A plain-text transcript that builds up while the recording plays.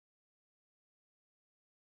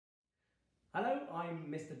Hello, I'm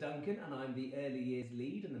Mr. Duncan and I'm the Early Years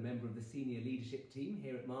Lead and a member of the Senior Leadership Team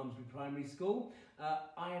here at Malmesbury Primary School.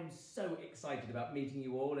 I am so excited about meeting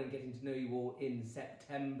you all and getting to know you all in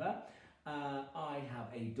September. I have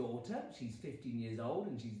a daughter, she's 15 years old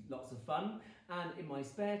and she's lots of fun, and in my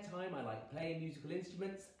spare time I like playing musical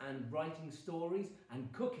instruments and writing stories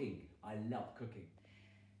and cooking. I love cooking.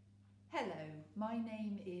 Hello, my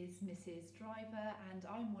name is Mrs. Driver and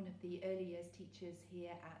I'm one of the early years teachers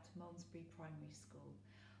here at Malmesbury Primary School.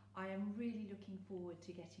 I am really looking forward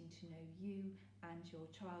to getting to know you and your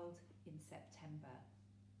child in September.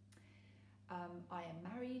 I am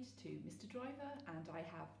married to Mr. Driver and I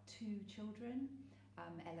have two children,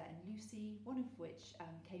 Ella and Lucy, one of which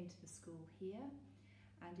came to the school here.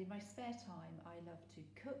 And in my spare time I love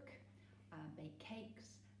to cook, bake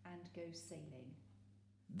cakes and go sailing.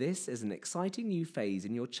 This is an exciting new phase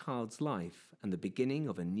in your child's life and the beginning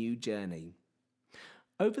of a new journey.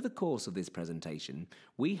 Over the course of this presentation,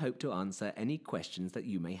 we hope to answer any questions that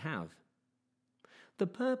you may have. The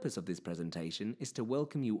purpose of this presentation is to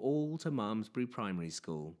welcome you all to Malmesbury Primary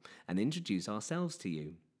School and introduce ourselves to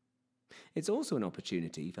you. It's also an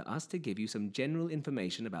opportunity for us to give you some general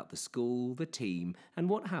information about the school, the team, and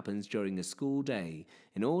what happens during a school day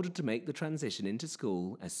in order to make the transition into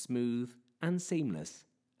school as smooth and seamless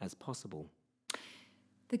as possible.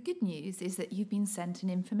 The good news is that you've been sent an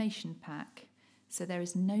information pack, so there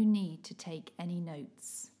is no need to take any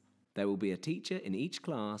notes. There will be a teacher in each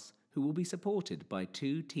class who will be supported by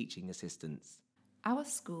 2 teaching assistants. Our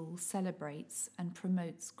school celebrates and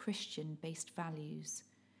promotes Christian-based values,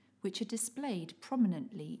 which are displayed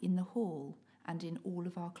prominently in the hall and in all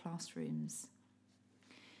of our classrooms.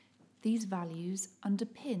 These values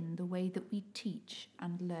underpin the way that we teach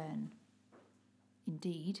and learn.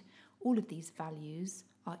 Indeed, all of these values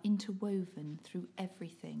are interwoven through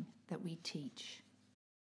everything that we teach.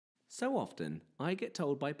 So often, I get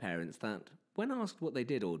told by parents that, when asked what they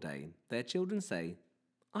did all day, their children say,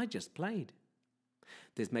 "I just played."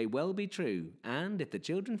 This may well be true, and if the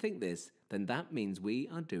children think this, then that means we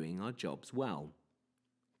are doing our jobs well.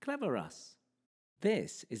 Clever us.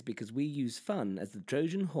 This is because we use fun as the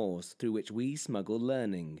Trojan horse through which we smuggle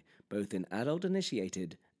learning, both in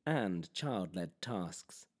adult-initiated and child-led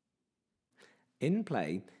tasks. In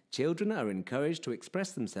play, children are encouraged to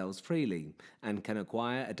express themselves freely and can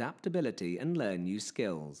acquire adaptability and learn new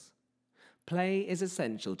skills. Play is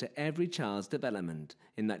essential to every child's development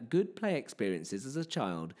in that good play experiences as a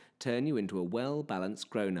child turn you into a well-balanced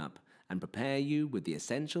grown-up and prepare you with the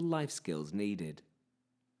essential life skills needed.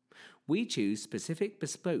 We choose specific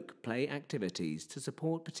bespoke play activities to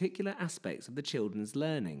support particular aspects of the children's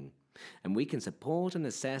learning, and we can support and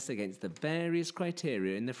assess against the various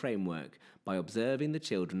criteria in the framework by observing the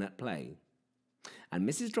children at play. And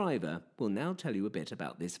Mrs. Driver will now tell you a bit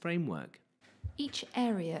about this framework. Each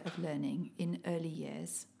area of learning in early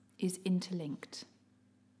years is interlinked.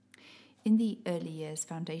 In the early years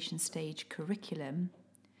foundation stage curriculum,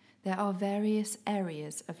 there are various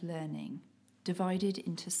areas of learning divided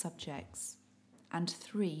into subjects and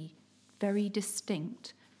 3 very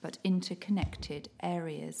distinct but interconnected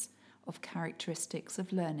areas of characteristics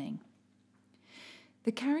of learning.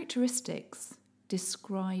 The characteristics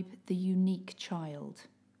describe the unique child,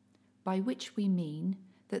 by which we mean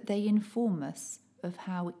that they inform us of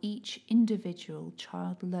how each individual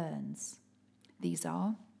child learns. These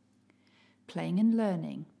are playing and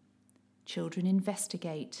learning. Children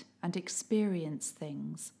investigate and experience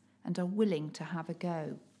things and are willing to have a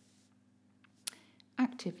go.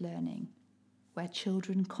 Active learning, where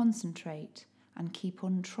children concentrate and keep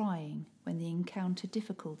on trying when they encounter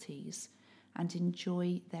difficulties and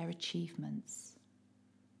enjoy their achievements.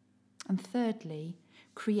 And thirdly,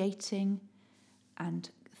 creating and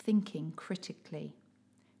thinking critically.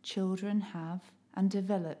 Children have and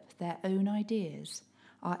develop their own ideas,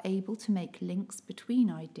 are able to make links between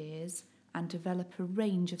ideas and develop a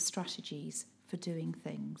range of strategies for doing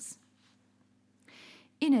things.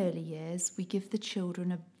 In early years, we give the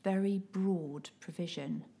children a very broad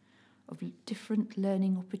provision of different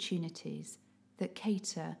learning opportunities that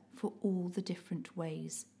cater for all the different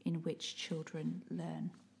ways in which children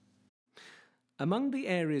learn. Among the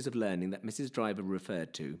areas of learning that Mrs. Driver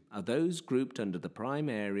referred to are those grouped under the prime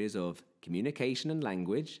areas of communication and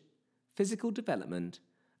language, physical development,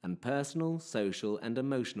 and personal, social and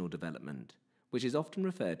emotional development, which is often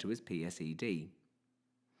referred to as PSED.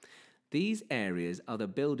 These areas are the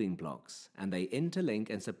building blocks, and they interlink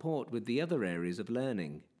and support with the other areas of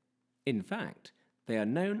learning. In fact, they are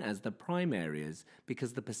known as the prime areas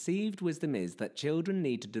because the perceived wisdom is that children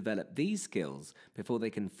need to develop these skills before they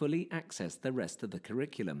can fully access the rest of the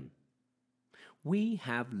curriculum. We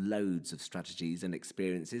have loads of strategies and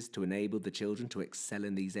experiences to enable the children to excel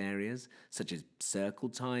in these areas, such as circle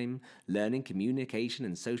time, learning communication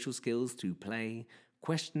and social skills through play,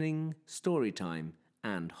 questioning, story time,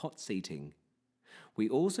 and hot seating. We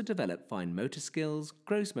also develop fine motor skills,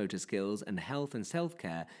 gross motor skills, and health and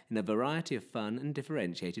self-care in a variety of fun and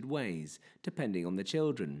differentiated ways, depending on the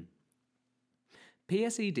children.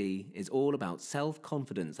 PSED is all about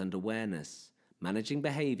self-confidence and awareness, managing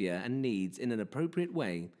behaviour and needs in an appropriate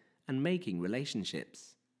way, and making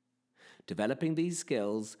relationships. Developing these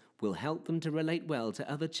skills will help them to relate well to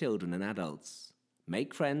other children and adults,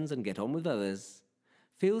 make friends and get on with others,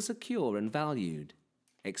 feel secure and valued,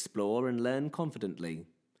 explore and learn confidently,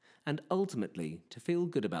 and ultimately to feel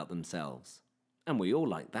good about themselves. And we all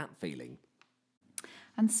like that feeling.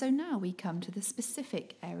 And so now we come to the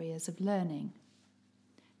specific areas of learning.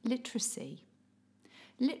 Literacy.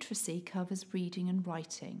 Literacy covers reading and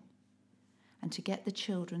writing. And to get the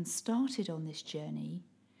children started on this journey,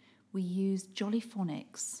 we use Jolly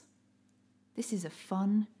Phonics. This is a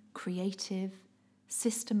fun, creative,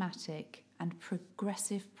 systematic and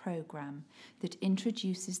progressive programme that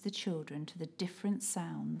introduces the children to the different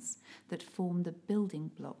sounds that form the building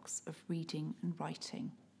blocks of reading and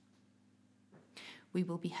writing. We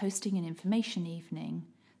will be hosting an information evening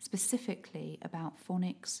specifically about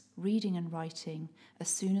phonics, reading and writing as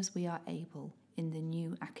soon as we are able in the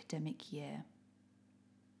new academic year.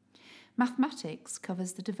 Mathematics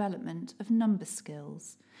covers the development of number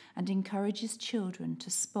skills and encourages children to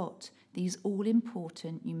spot these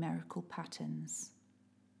all-important numerical patterns.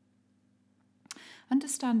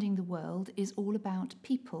 Understanding the world is all about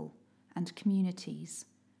people and communities,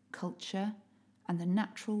 culture and the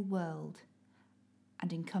natural world,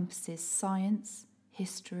 and encompasses science,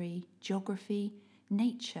 history, geography,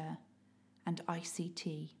 nature, and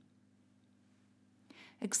ICT.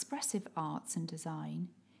 Expressive arts and design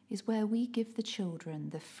is where we give the children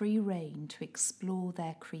the free rein to explore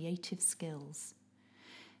their creative skills.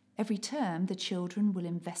 Every term, the children will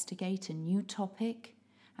investigate a new topic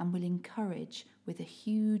and will encourage with a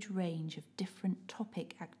huge range of different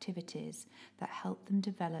topic activities that help them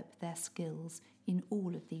develop their skills in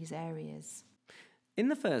all of these areas. In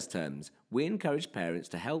the first terms, we encourage parents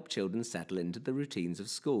to help children settle into the routines of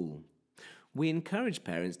school. We encourage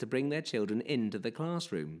parents to bring their children into the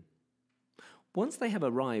classroom. Once they have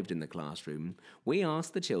arrived in the classroom, we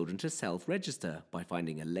ask the children to self-register by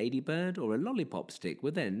finding a ladybird or a lollipop stick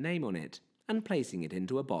with their name on it and placing it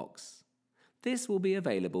into a box. This will be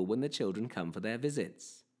available when the children come for their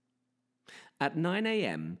visits. At 9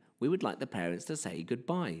 a.m, we would like the parents to say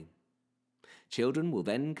goodbye. Children will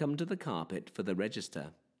then come to the carpet for the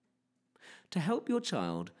register. To help your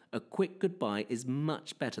child, a quick goodbye is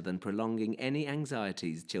much better than prolonging any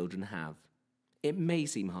anxieties children have. It may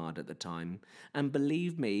seem hard at the time, and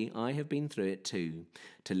believe me, I have been through it too,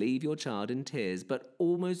 to leave your child in tears, but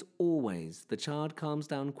almost always the child calms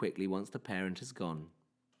down quickly once the parent has gone.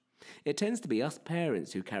 It tends to be us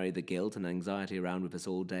parents who carry the guilt and anxiety around with us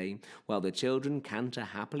all day, while the children canter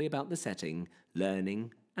happily about the setting,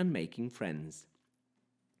 learning and making friends.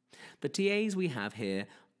 The TAs we have here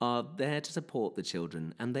are there to support the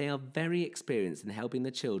children, and they are very experienced in helping the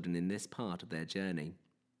children in this part of their journey.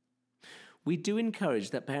 We do encourage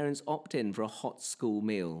that parents opt in for a hot school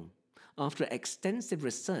meal. After extensive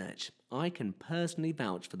research, I can personally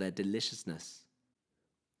vouch for their deliciousness.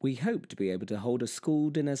 We hope to be able to hold a school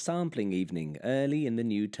dinner sampling evening early in the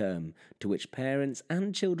new term, to which parents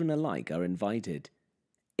and children alike are invited.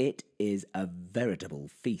 It is a veritable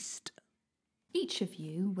feast. Each of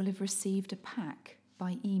you will have received a pack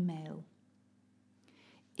by email.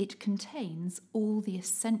 It contains all the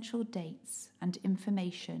essential dates and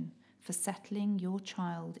information for settling your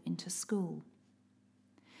child into school.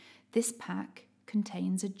 This pack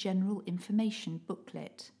contains a general information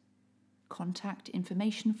booklet, contact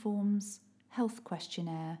information forms, health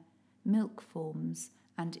questionnaire, milk forms,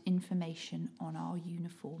 and information on our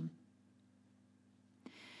uniform.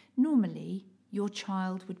 Normally, your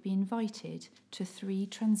child would be invited to 3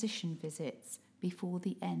 transition visits before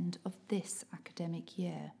the end of this academic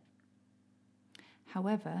year.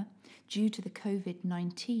 However, due to the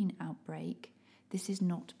COVID-19 outbreak, this is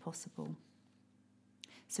not possible.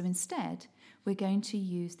 So instead, we're going to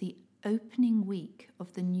use the opening week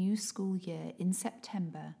of the new school year in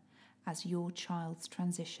September as your child's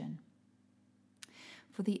transition.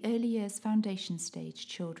 For the early years foundation stage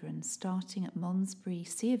children starting at Malmesbury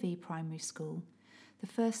C of E Primary School, the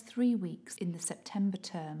first 3 weeks in the September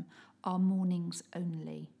term are mornings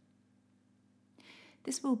only.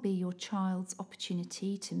 This will be your child's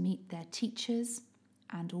opportunity to meet their teachers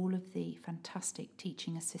and all of the fantastic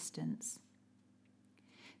teaching assistants.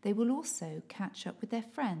 They will also catch up with their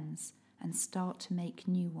friends and start to make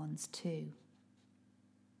new ones too.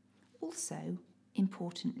 Also,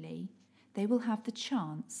 importantly, they will have the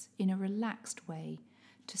chance, in a relaxed way,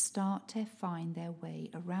 to start to find their way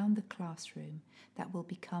around the classroom that will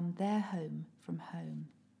become their home from home.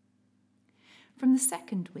 From the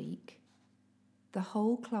second week, the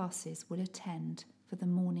whole classes will attend for the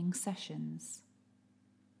morning sessions.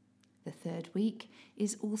 The third week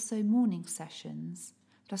is also morning sessions,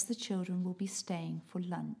 plus the children will be staying for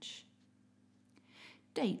lunch.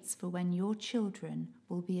 Dates for when your children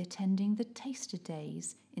will be attending the taster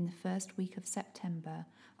days in the first week of September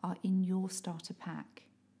are in your starter pack,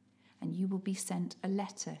 and you will be sent a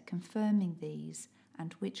letter confirming these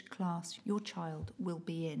and which class your child will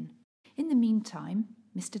be in. In the meantime,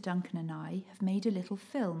 Mr. Duncan and I have made a little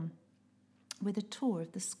film with a tour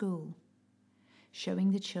of the school,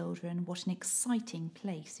 showing the children what an exciting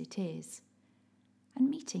place it is, and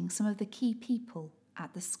meeting some of the key people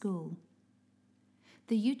at the school.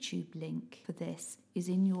 The YouTube link for this is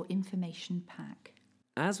in your information pack.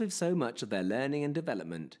 As with so much of their learning and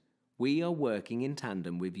development, we are working in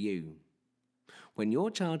tandem with you. When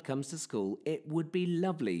your child comes to school, it would be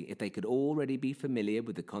lovely if they could already be familiar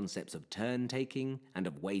with the concepts of turn-taking and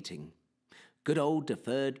of waiting. Good old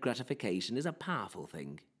deferred gratification is a powerful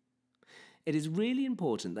thing. It is really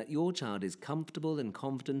important that your child is comfortable and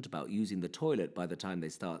confident about using the toilet by the time they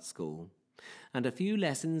start school. And a few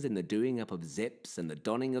lessons in the doing up of zips and the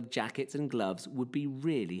donning of jackets and gloves would be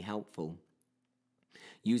really helpful.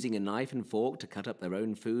 Using a knife and fork to cut up their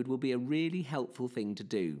own food will be a really helpful thing to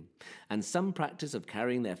do, and some practice of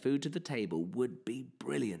carrying their food to the table would be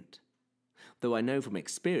brilliant, though I know from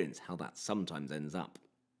experience how that sometimes ends up.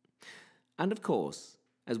 And of course,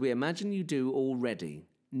 as we imagine you do already,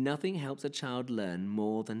 nothing helps a child learn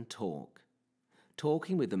more than talk.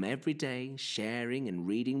 Talking with them every day, sharing and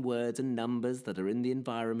reading words and numbers that are in the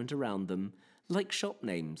environment around them, like shop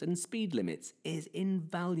names and speed limits, is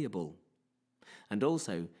invaluable. And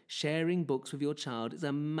also, sharing books with your child is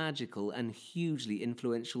a magical and hugely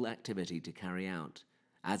influential activity to carry out,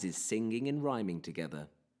 as is singing and rhyming together.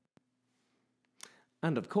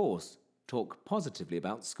 And of course, talk positively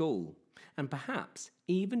about school, and perhaps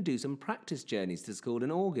even do some practice journeys to school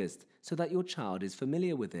in August so that your child is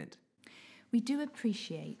familiar with it. We do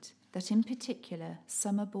appreciate that in particular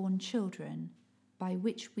summer-born children, by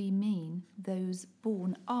which we mean those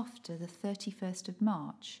born after the 31st of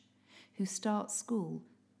March, who start school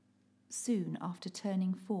soon after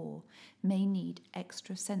turning 4, may need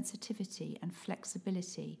extra sensitivity and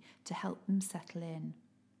flexibility to help them settle in.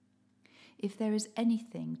 If there is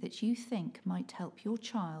anything that you think might help your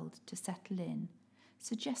child to settle in,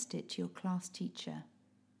 suggest it to your class teacher.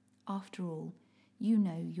 After all, you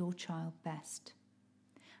know your child best.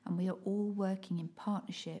 And we are all working in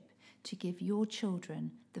partnership to give your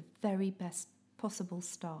children the very best possible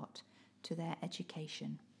start to their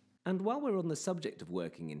education. And while we're on the subject of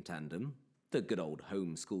working in tandem, the good old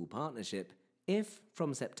home-school partnership, if,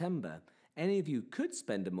 from September, any of you could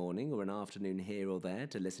spend a morning or an afternoon here or there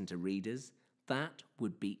to listen to readers, that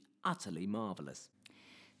would be utterly marvellous.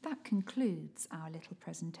 That concludes our little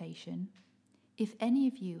presentation. If any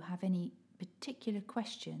of you have any particular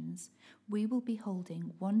questions, we will be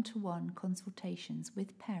holding one-to-one consultations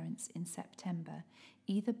with parents in September,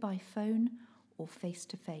 either by phone or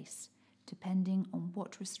face-to-face, depending on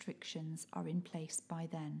what restrictions are in place by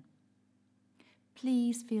then.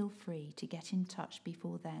 Please feel free to get in touch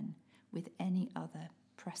before then with any other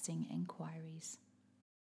pressing enquiries.